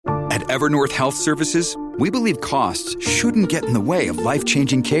At Evernorth Health Services, we believe costs shouldn't get in the way of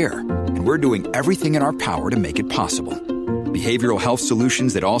life-changing care, and we're doing everything in our power to make it possible. Behavioral health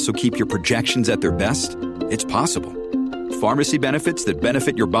solutions that also keep your projections at their best? It's possible. Pharmacy benefits that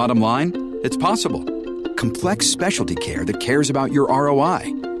benefit your bottom line? It's possible. Complex specialty care that cares about your ROI?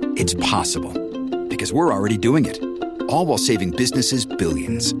 It's possible. Because we're already doing it. All while saving businesses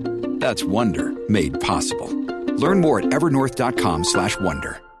billions. That's Wonder made possible. Learn more at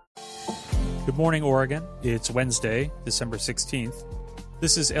evernorth.com/wonder. Good morning, Oregon. It's Wednesday, December 16th.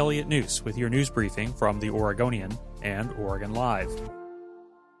 This is Elliot News with your news briefing from The Oregonian and Oregon Live.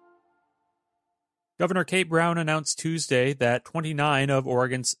 Governor Kate Brown announced Tuesday that 29 of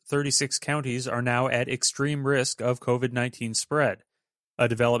Oregon's 36 counties are now at extreme risk of COVID-19 spread, a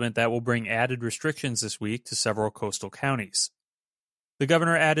development that will bring added restrictions this week to several coastal counties. The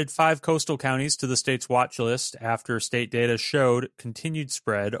governor added 5 coastal counties to the state's watch list after state data showed continued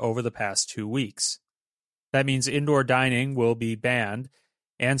spread over the past 2 weeks. That means indoor dining will be banned,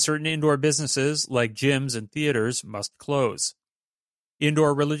 and certain indoor businesses like gyms and theaters must close.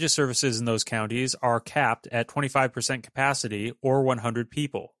 Indoor religious services in those counties are capped at 25% capacity or 100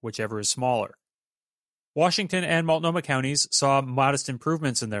 people, whichever is smaller. Washington and Multnomah counties saw modest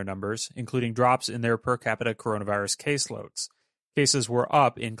improvements in their numbers, including drops in their per capita coronavirus caseloads. Cases were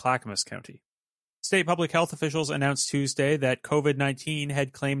up in Clackamas County. State public health officials announced Tuesday that COVID-19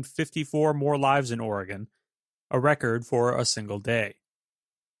 had claimed 54 more lives in Oregon, a record for a single day.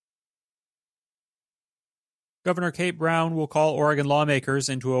 Governor Kate Brown will call Oregon lawmakers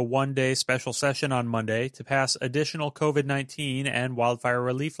into a one-day special session on Monday to pass additional COVID-19 and wildfire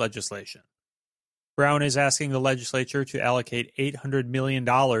relief legislation. Brown is asking the legislature to allocate $800 million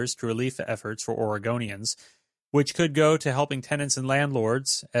to relief efforts for Oregonians, which could go to helping tenants and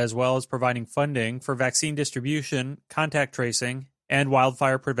landlords, as well as providing funding for vaccine distribution, contact tracing, and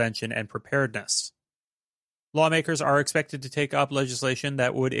wildfire prevention and preparedness. Lawmakers are expected to take up legislation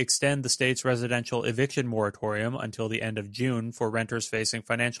that would extend the state's residential eviction moratorium until the end of June for renters facing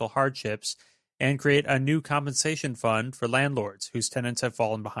financial hardships and create a new compensation fund for landlords whose tenants have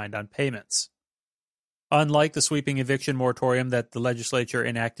fallen behind on payments. Unlike the sweeping eviction moratorium that the legislature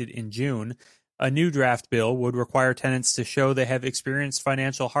enacted in June, a new draft bill would require tenants to show they have experienced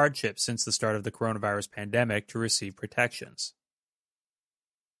financial hardship since the start of the coronavirus pandemic to receive protections.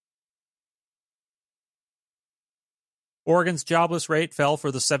 Oregon's jobless rate fell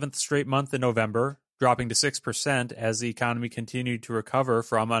for the 7th straight month in November, dropping to 6% as the economy continued to recover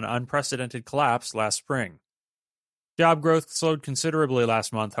from an unprecedented collapse last spring. Job growth slowed considerably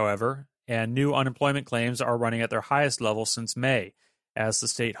last month, however, and new unemployment claims are running at their highest level since May, as the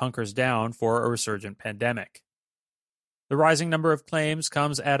state hunkers down for a resurgent pandemic. The rising number of claims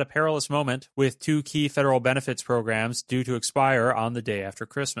comes at a perilous moment, with 2 key federal benefits programs due to expire on the day after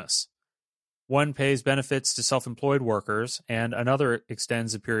Christmas. One pays benefits to self-employed workers, and another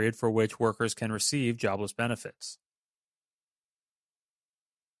extends a period for which workers can receive jobless benefits.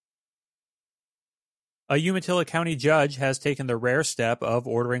 A Umatilla County judge has taken the rare step of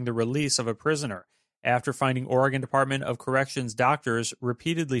ordering the release of a prisoner after finding Oregon Department of Corrections doctors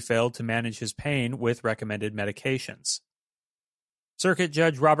repeatedly failed to manage his pain with recommended medications. Circuit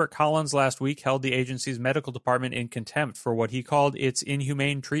Judge Robert Collins last week held the agency's medical department in contempt for what he called its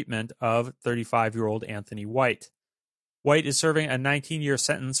inhumane treatment of 35-year-old Anthony White. White is serving a 19-year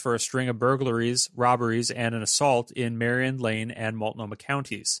sentence for a string of burglaries, robberies, and an assault in Marion, Lane, and Multnomah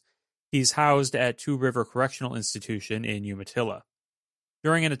counties. He's housed at Two River Correctional Institution in Umatilla.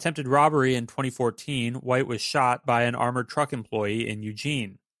 During an attempted robbery in 2014, White was shot by an armored truck employee in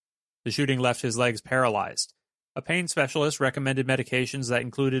Eugene. The shooting left his legs paralyzed. A pain specialist recommended medications that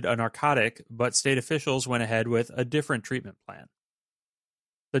included a narcotic, but state officials went ahead with a different treatment plan.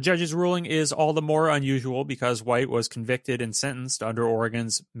 The judge's ruling is all the more unusual because White was convicted and sentenced under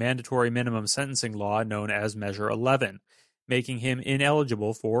Oregon's mandatory minimum sentencing law known as Measure 11, making him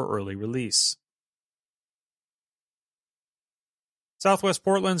ineligible for early release. Southwest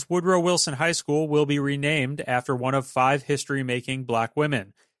Portland's Woodrow Wilson High School will be renamed after one of 5 history-making black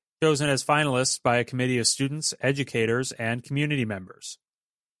women, chosen as finalists by a committee of students, educators, and community members.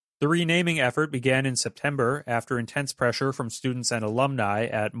 The renaming effort began in September after intense pressure from students and alumni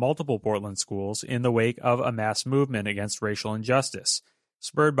at multiple Portland schools in the wake of a mass movement against racial injustice,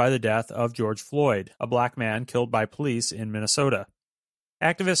 spurred by the death of George Floyd, a black man killed by police in Minnesota.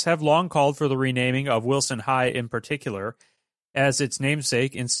 Activists have long called for the renaming of Wilson High in particular, as its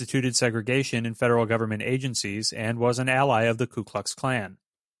namesake instituted segregation in federal government agencies and was an ally of the Ku Klux Klan.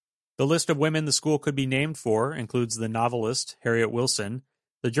 The list of women the school could be named for includes the novelist Harriet Wilson,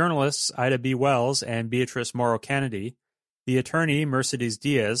 the journalists Ida B. Wells and Beatrice Morrow Kennedy, the attorney Mercedes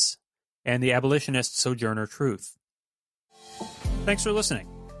Diaz, and the abolitionist Sojourner Truth. Thanks for listening.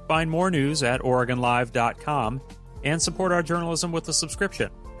 Find more news at OregonLive.com and support our journalism with a subscription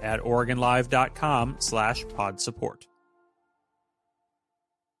at OregonLive.com/podsupport.